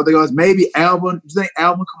of these other guys. Maybe Alvin. You think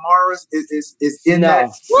Alvin Kamara is in that?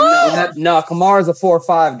 No, Kamara's a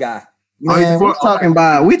 4.5 guy. Man, we're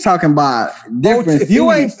talking about different. If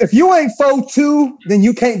you ain't 4.2, then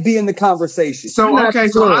you can't be in the conversation. So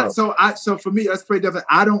for me, that's pretty different.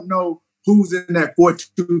 I don't know who's in that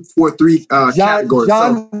 4.2, 4.3 category.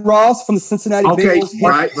 John Ross from the Cincinnati Bengals.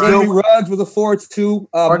 Right. Henry Ruggs was a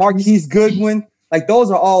 4.2. Marquise Goodwin. Like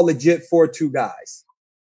those are all legit 4.2 guys.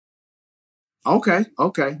 Okay.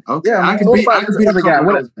 Yeah, I can beat a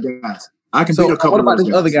couple of guys. I can beat a couple. What about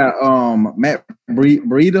this other guy? Matt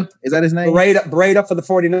Breida, is that his name? Breida for the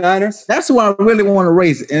 49ers. That's who I really want to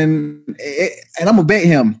race, and I'm gonna bet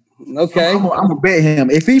him. Okay, I'm gonna bet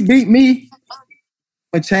him. If he beat me, I'm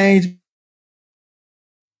gonna change.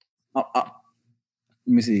 Let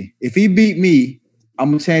me see. If he beat me,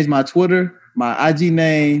 I'm gonna change my Twitter, my IG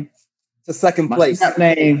name to second place.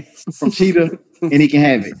 My name from Cheetah, and he can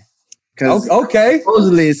have it. Okay.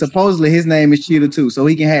 Supposedly his name is Cheetah too, so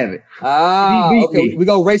he can have it. Okay. We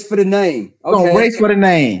go race for the name. Okay. We're gonna race for the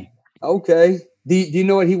name. Okay. Do you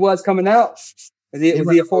know what he was coming out? Was he a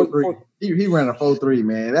 4.3? He ran a 4.3,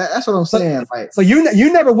 man. That's what I'm saying. So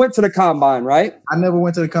you never went to the combine, right? I never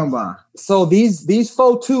went to the combine. So these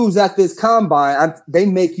 4.2s at this combine, they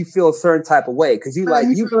make you feel a certain type of way because you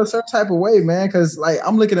feel a certain type of way, man. Because like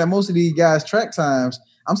I'm looking at most of these guys' track times,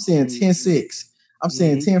 I'm seeing 10.6, I'm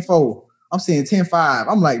seeing 10.4, I'm seeing 10.5.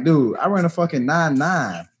 I'm like, dude, I ran a fucking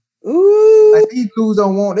 9.9. Ooh. Like these dudes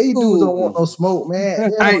don't want no smoke,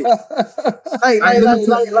 man. Like,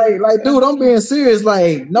 dude, I'm being serious.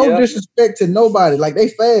 Like, no disrespect to nobody. Like, they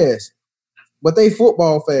fast, but they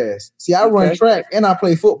football fast. See, I run track and I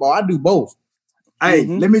play football. I do both. Hey,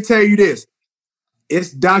 let me tell you this.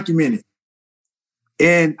 It's documented.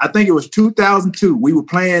 And I think it was 2002. We were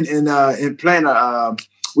playing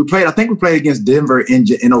we played against Denver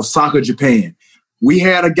in Osaka, Japan. We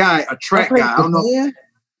had a guy, a track guy. I don't know.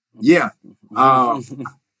 Yeah.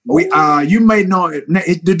 You may know it.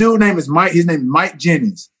 The dude name is Mike. His name is Mike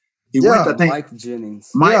Jennings. Mike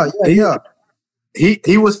Jennings.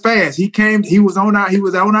 He was fast. He was on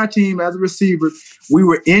our team as a receiver. We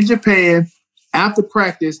were in Japan after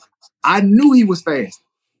practice. I knew he was fast.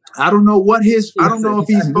 I don't know if he's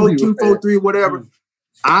 4.2, 4.3, whatever.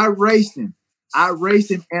 I raced him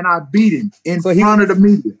and I beat him in front of the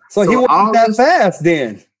media. So he wasn't that fast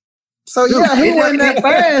then. So he wasn't that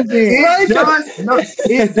fast then.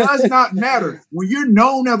 It does not matter. When you're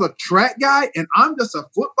known as a track guy and I'm just a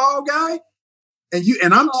football guy,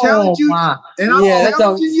 and I'm challenging you, and I'm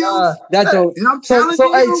challenging you,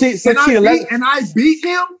 and I beat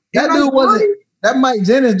him. That dude wasn't. That Mike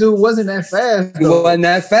Jennings dude wasn't that fast. He wasn't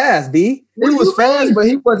that fast, B. He was fast, but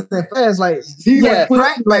he wasn't that fast. Like he was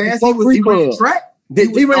track fast. He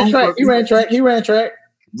ran track. He ran track.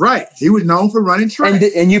 Right. He was known for running track.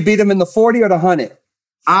 And you beat him in the 40 or the 100?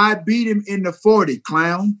 I beat him in the 40,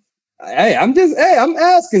 clown. Hey, I'm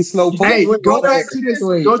asking, Slowpoke. Hey, go back to this.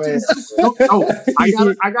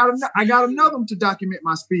 I got another one to document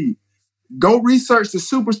my speed. Go research the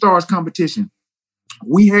Superstars competition.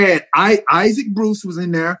 We had Isaac Bruce was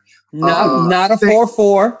in there. Not a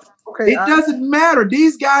 4.4. Okay, it doesn't matter.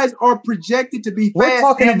 These guys are projected to be fast. We're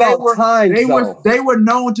talking about time. They were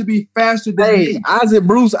known to be faster than me. Isaac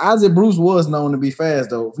Bruce was known to be fast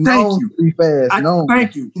though. Thank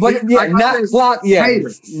you. But not clock. Yeah,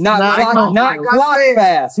 not clock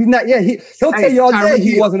fast. He's not. Yeah, he'll tell you all day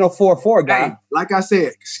he wasn't a 4.4 guy. Hey, like I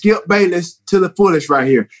said, Skip Bayless to the fullest right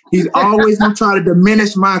here. He's always gonna try to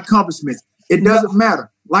diminish my accomplishments. It doesn't matter.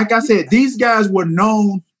 Like I said, these guys were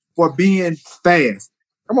known for being fast.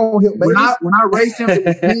 Come on, when I raced him,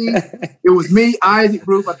 it was me, Isaac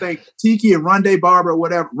Bruce, I think Tiki and Rondé Barber or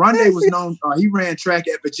whatever. Rondé was known. He ran track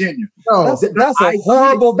at Virginia. No, that's a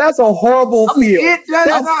horrible field.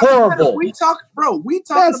 That's horrible. We talking about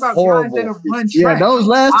guys that have run track. Yeah, those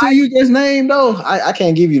last two you just named though, I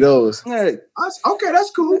can't give you those. Okay,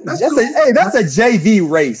 that's cool. That's a JV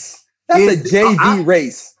race. That's a JV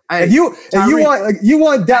race. Hey, if you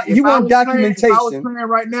want documentation. If I was playing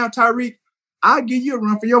right now, Tyreek, I'll give you a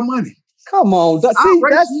run for your money. Come on.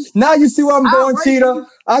 Now you see where I'm going, Cheetah.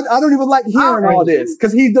 I don't even like hearing all this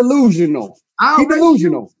because he's delusional. He's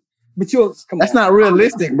delusional. But that's not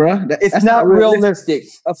realistic, bro. It's not realistic.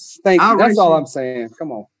 Thank you. That's all I'm saying.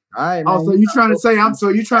 Come on. All right, man. So you trying to say I'm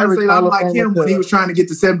like him when he was trying to get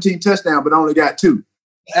to 17 touchdowns but only got 2.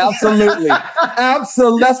 Absolutely. That's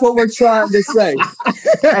what we're trying to say.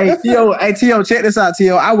 Hey, T.O., check this out,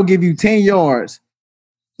 T.O. I will give you 10 yards.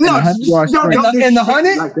 No, in the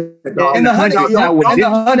 100? In the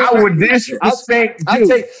 100, I would disrespect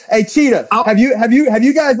you. Hey, Cheetah, have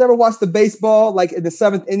you guys ever watched the baseball like in the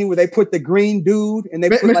 7th inning where they put the green dude and they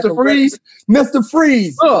put Mr. Freeze? Mr.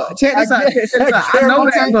 Freeze. Look, check this out.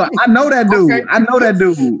 I know that dude. Okay. I know that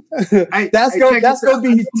dude. Hey, that's gonna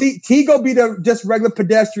be T gonna be the just regular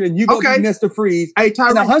pedestrian. You gonna be Mr. Freeze. Hey, Tyreek,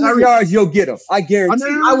 in 100 yards, you'll get him. I guarantee.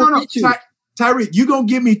 I will beat you. Tyreek, you gonna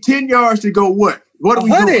give me 10 yards to go what? What are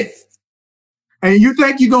we doing? And you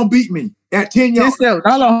think you're going to beat me at 10 yards? 10 steps.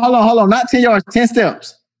 Hold on. Not 10 yards, 10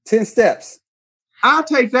 steps. 10 steps. I'll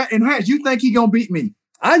take that. And Hatch, you think he's going to beat me?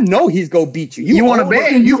 I know he's going to beat you. You want to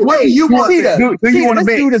bet? Do you want to bet? Do you want to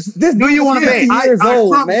bet?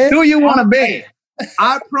 Do you want to bet?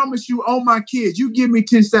 I promise you on my kids, you give me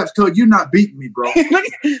 10 steps because you're not beating me, bro.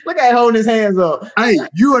 Look at holding his hands up. Hey,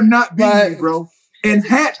 you are not beating me, bro. And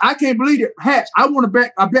Hatch, I can't believe it. Hatch, I want to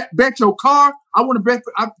bet. I bet your car. I want to bet.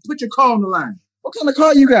 I put your car on the line. What kind of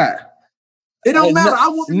car you got? It don't matter. I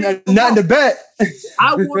want not to bet.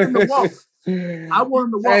 I want him to walk. I want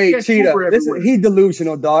him to walk. Hey, Cheetah, he's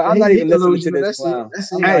delusional, dog. I'm not even listening to this clown.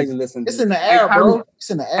 I'm not even listening. It's in the air, bro.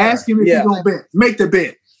 It's in the air. Ask him if he's gonna bet. Make the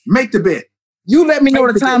bet. Make the bet. You let me know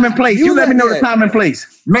the time and place. You let me know the time and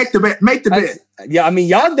place. Make the bet. Make the bet. Yeah, I mean,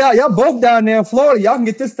 y'all both down there in Florida. Y'all can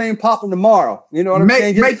get this thing popping tomorrow. You know what I'm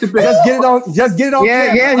saying? Make the bet. Just get it on.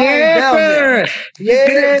 Yeah.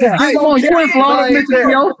 Come on, you in Florida,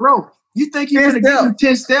 Mr. Bro. You think you're going to give me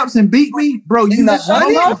 10 steps and beat me? Bro, you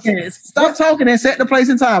stop talking and set the place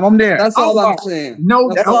and time. I'm there. That's all I'm saying.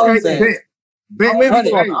 No, that's all I'm saying.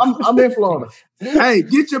 I'm in Florida. Hey,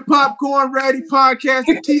 get your popcorn ready. Podcast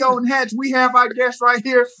with T.O. and Hatch. We have our guest right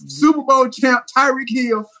here, Super Bowl champ Tyreek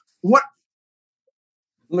Hill.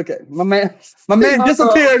 Look at my man. My man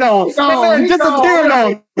disappeared on. My man disappeared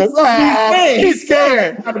on. He's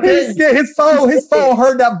scared. He's scared. His phone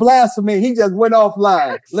heard that blasphemy. He just went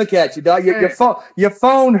offline. Look at you, dog. Your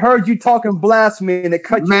phone heard you talking blasphemy and it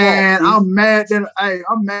cut you off. Man, I'm mad.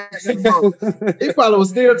 I'm mad. He probably was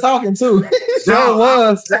still talking too. Sure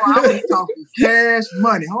was. I was talking cash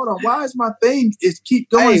money. Hold on. Why is my thing keep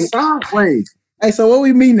going sideways? Hey, so what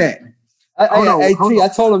we mean at? I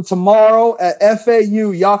told him tomorrow at FAU,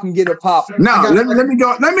 y'all can get it popping. Now, let me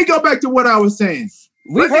go back to what I was saying.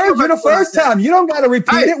 We heard you the first time. You don't got to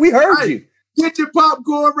repeat it. We heard you. Get your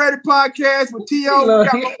popcorn ready podcast with T.O. We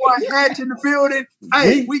got my boy Hatch in the building.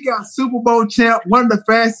 Hey, we got Super Bowl champ, one of the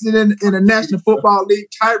fastest in the National Football League,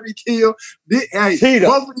 Tyreek Hill.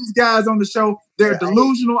 Both of these guys on the show, they're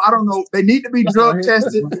delusional. I don't know. They need to be drug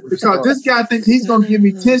tested because this guy thinks he's going to give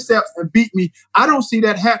me 10 steps and beat me. I don't see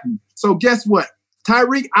that happening. So guess what?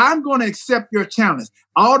 Tyreek, I'm going to accept your challenge.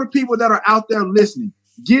 All the people that are out there listening,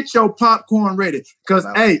 get your popcorn ready. Because,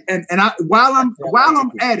 while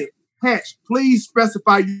I'm at it, Hatch, please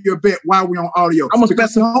specify your bet while we're on audio. I'm going to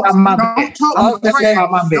specify my bet.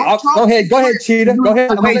 Go ahead, Cheetah. Go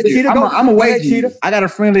ahead. I'm a wager you. I got a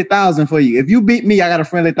friendly 1,000 for you. If you beat me, I got a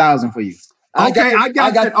friendly 1,000 for you. I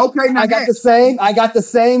got the same stat. I got the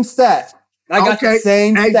same stat.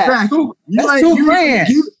 Exactly.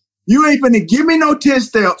 You ain't finna give me no 10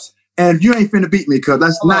 steps, and you ain't finna beat me because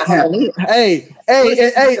that's not happening. Hey,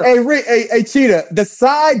 Cheetah. The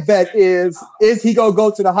side bet is he gonna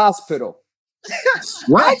go to the hospital?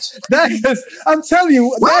 What? I'm telling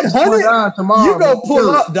you, that 100. You gonna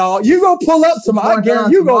pull up, dog. You gonna pull up tomorrow. I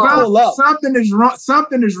guarantee you gonna pull up. Something is wrong.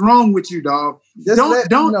 Something is wrong with you, dog.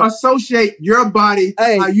 Don't associate your body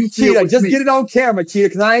how you feel. Cheetah, with just me. get it on camera, Cheetah,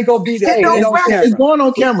 because I ain't gonna be there. It's going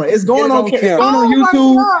on camera. It's going on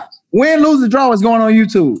YouTube. Win, lose, or draw is going on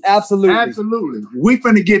YouTube. Absolutely. We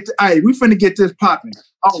finna get this popping.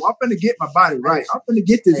 Oh, I'm finna get my body right. I'm finna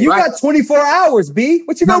get this. You right. got 24 hours, B.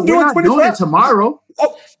 What you gonna do in 24 hours? Tomorrow.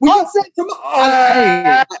 Oh, we gonna say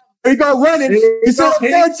tomorrow. He gonna run it. You see what I'm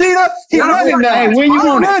saying, Cheetah? He running now. Hey, when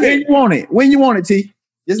you want it, T.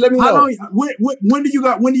 Just let me know. When do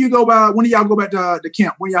y'all go back to the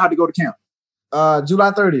camp? When y'all have to go to camp?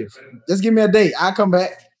 July 30th. Just give me a date. I'll come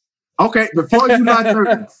back. Okay, before July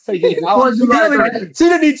 30th. She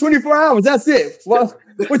didn't need 24 hours. That's it. Well,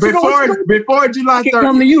 before July 30th. I can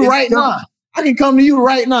come to you right now. I can come to you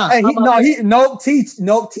right now. Hey, T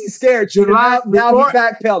scared. July. Now he's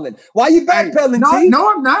backpedaling. Why you backpedaling, T?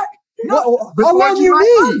 No, I'm not. No, how long you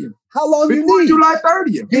need? How long you need? Before July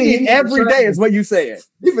 30th. You need every day is what you saying.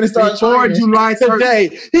 You finna start before July 30th.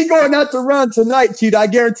 Today. He going out to run tonight, Cheetah. I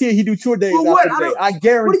guarantee he do 2 days after day. I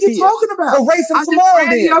guarantee. What are you talking about? So race him tomorrow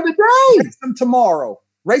then. The other day.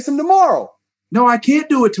 Race him tomorrow. No, I can't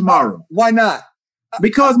do it tomorrow. Why not?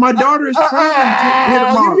 Because my daughter is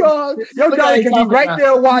trying tomorrow. Your daughter can be right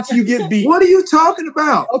there watching you get beat. What are you talking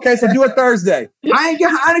about? Okay, so do it Thursday. I ain't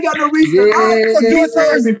got no reason. Do it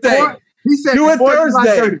Thursday. He said do it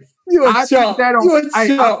Thursday.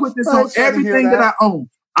 I put this on everything that I own.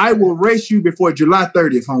 I will race you before July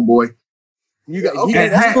 30th, homeboy.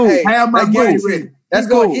 That's cool. Have my money ready. That's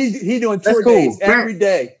cool. He doing 2 days every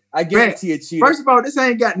day. I guarantee it, Cheetah. First of all, this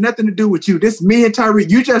ain't got nothing to do with you. This me and Tyreek.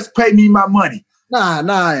 You just pay me my money.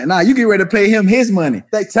 Nah. You get ready to pay him his money.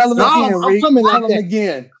 Tell him again, Reed.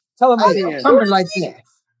 Tell him again. Something like that.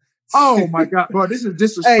 Oh my God, bro! This is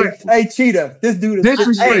disrespectful. Hey, Cheetah, this dude is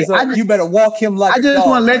disrespectful. So you better walk him like. I just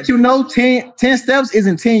want to let you know, 10 steps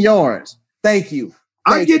isn't 10 yards. Thank you.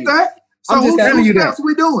 I get that. So whose steps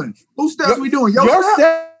we doing? Whose steps we doing? Your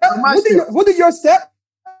step? What did your step?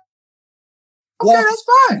 Okay, that's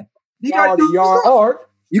fine. You got to do yard.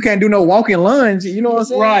 You can't do no walking lunge. You know what I'm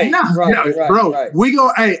saying? Right. Bro. We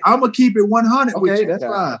go. Hey, I'm gonna keep it 100 with you. That's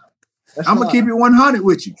fine. I'm gonna keep it 100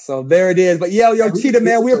 with you. So there it is. But yo, Cheetah,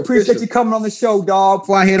 man, we appreciate you coming on the show, dog.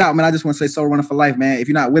 Before I head out, man, I just want to say Soul Runner for life, man. If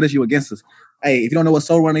you're not with us, you're against us. Hey, if you don't know what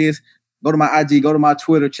Soul Runner is, go to my IG, go to my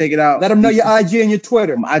Twitter, check it out. Let them know your IG and your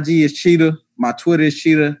Twitter. My IG is Cheetah. My Twitter is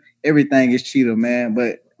Cheetah. Everything is Cheetah, man.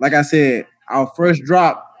 But like I said, our first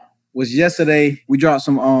drop was yesterday. We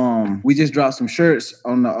just dropped some shirts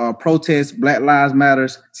on the protest Black Lives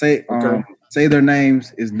Matters. Say their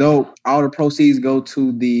names. It's dope. All the proceeds go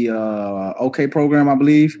to the OK program, I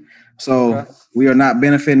believe. So we are not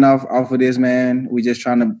benefiting off of this, man. We just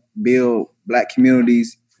trying to build Black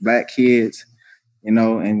communities, Black kids,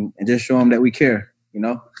 and just show them that we care,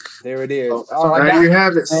 There it is. There you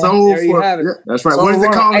have it. That's right. What is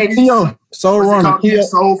it called? Hey, Soul Runner.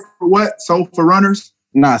 Soul for what? Soul for runners?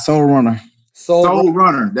 Nah, Soul Runner. Soul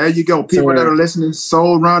Runner. There you go. People that are listening,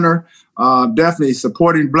 Soul Runner. Definitely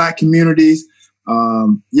supporting Black communities.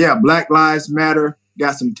 Black Lives Matter.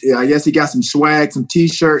 Got some. I guess he got some swag, some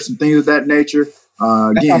T-shirts, some things of that nature.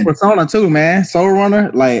 That's our persona too, man. Soul Runner,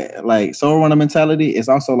 like Soul Runner mentality. It's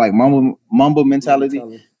also like mumble mentality.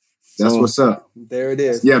 That's what's up. There it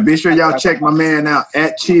is. Yeah, be sure y'all check my man out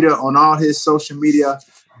at Cheetah on all his social media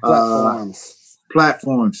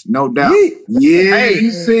platforms, no doubt. Yeah, hey,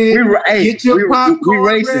 you see, get your popcorn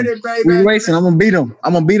ready, baby. We racing. I'm gonna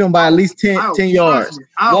beat him. by at least 10 yards.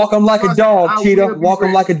 Walk him like a dog, Cheetah. Walk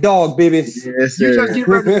him like a dog, baby. Yes, sir. You just get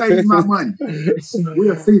ready to pay me my money.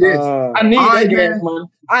 We'll see this. I need that gas, man. All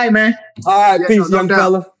right, man. All right, peace, young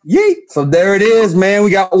fella. Yeet. So there it is, man.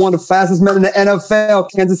 We got one of the fastest men in the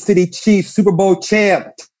NFL, Kansas City Chiefs, Super Bowl champ,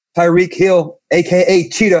 Tyreek Hill, a.k.a.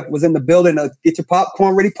 Cheetah, was in the building. Get Your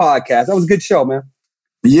Popcorn Ready podcast. That was a good show, man.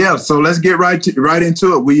 Yeah, so let's get right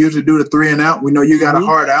into it. We usually do the 3 and out. We know you got a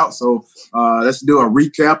hard out, so let's do a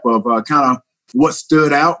recap of kind of what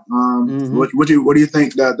stood out. What do you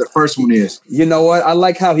think the first one is? You know what? I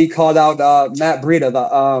like how he called out Matt Breida,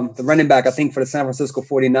 the running back, I think, for the San Francisco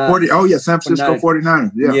 49ers. San Francisco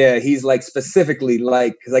 49ers. Yeah, he's like specifically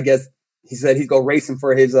like, because I guess he said he's go racing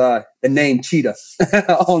for his the name Cheetah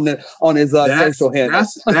on his social handle.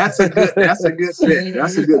 That's a good bet. That's a good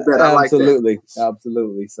bet. I like that.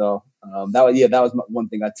 Absolutely. So that was one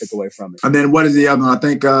thing I took away from it. And then what is the other one? I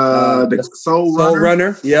think the Soul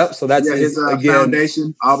Runner. Yep. So that's his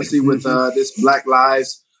foundation. Obviously, with this Black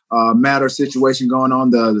Lives Matter situation going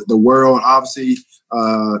on, the world obviously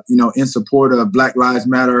in support of Black Lives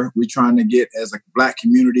Matter. We're trying to get as a Black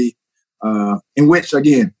community, in which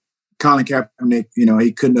again, Colin Kaepernick,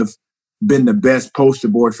 he couldn't have been the best poster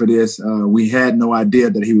boy for this. We had no idea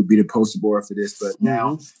that he would be the poster boy for this, but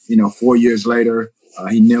now, 4 years later,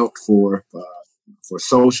 he knelt for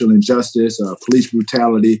social injustice, police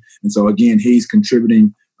brutality, and so again, he's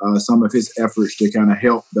contributing some of his efforts to kind of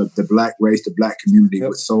help the Black race, the Black community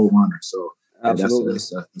with Soul Runner. So that's a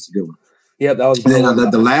good one. Yeah, that was. Then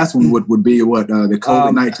the last one would be what the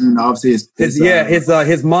COVID-19. Obviously,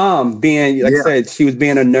 his mom being I said, she was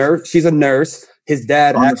being a nurse. She's a nurse. His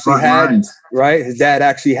dad actually had His dad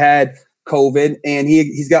actually had COVID, and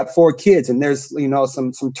he's got 4 kids, and there's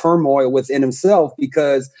some turmoil within himself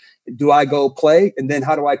because do I go play, and then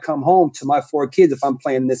how do I come home to my 4 kids if I'm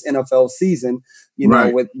playing this NFL season?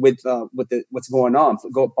 With what's going on,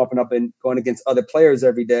 bumping up and going against other players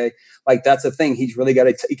every day. Like that's a thing he's really got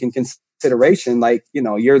to take in consideration. Like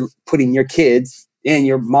you're putting your kids and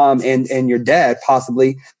your mom and your dad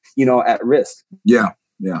possibly at risk. Yeah.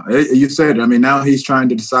 You said it. I mean, now he's trying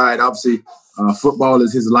to decide. Obviously, football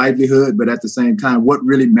is his livelihood, but at the same time, what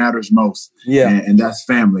really matters most? Yeah, and that's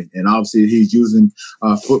family. And obviously, he's using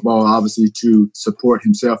football obviously to support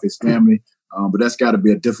himself, his family. But that's got to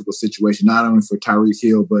be a difficult situation, not only for Tyreek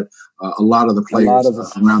Hill, but a lot of the players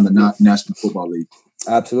around the National Football League.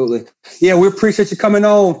 Absolutely. Yeah, we appreciate you coming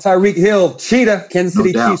on. Tyreek Hill, Cheetah, Kansas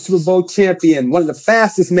City Chiefs Super Bowl champion, one of the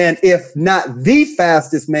fastest men, if not the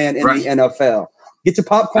fastest man in the NFL. Get Your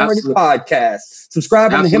Popcorn Ready podcast.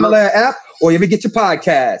 Subscribe on the Himalaya app or you ever get your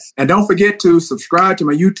podcast. And don't forget to subscribe to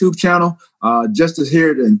my YouTube channel just to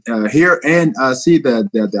hear and see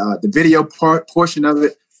the video portion of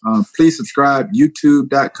it. Please subscribe,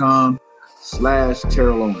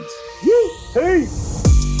 youtube.com/Terrell Owens. Hey.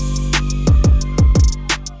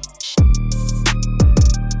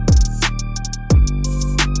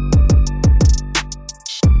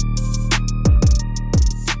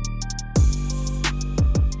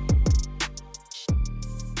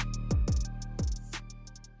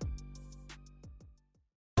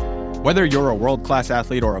 Whether you're a world-class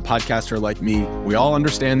athlete or a podcaster like me, we all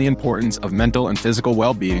understand the importance of mental and physical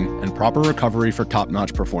well-being and proper recovery for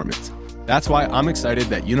top-notch performance. That's why I'm excited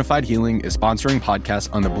that Unified Healing is sponsoring podcasts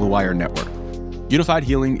on the Blue Wire Network. Unified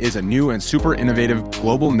Healing is a new and super innovative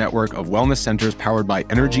global network of wellness centers powered by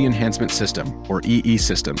Energy Enhancement System, or EE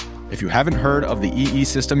System. If you haven't heard of the EE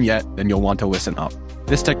System yet, then you'll want to listen up.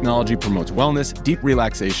 This technology promotes wellness, deep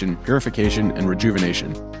relaxation, purification, and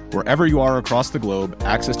rejuvenation. Wherever you are across the globe,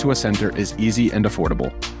 access to a center is easy and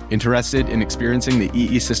affordable. Interested in experiencing the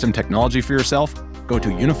EE System technology for yourself? Go to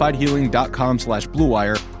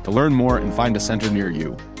unifiedhealing.com/bluewire to learn more and find a center near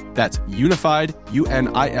you. That's unified,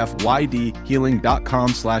 UNIFYD,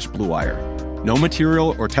 healing.com/bluewire. No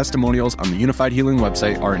material or testimonials on the Unified Healing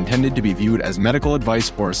website are intended to be viewed as medical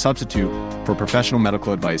advice or a substitute for professional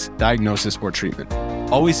medical advice, diagnosis, or treatment.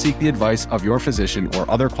 Always seek the advice of your physician or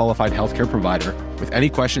other qualified healthcare provider with any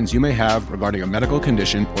questions you may have regarding a medical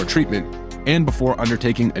condition or treatment and before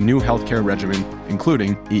undertaking a new healthcare regimen,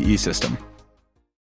 including EE System.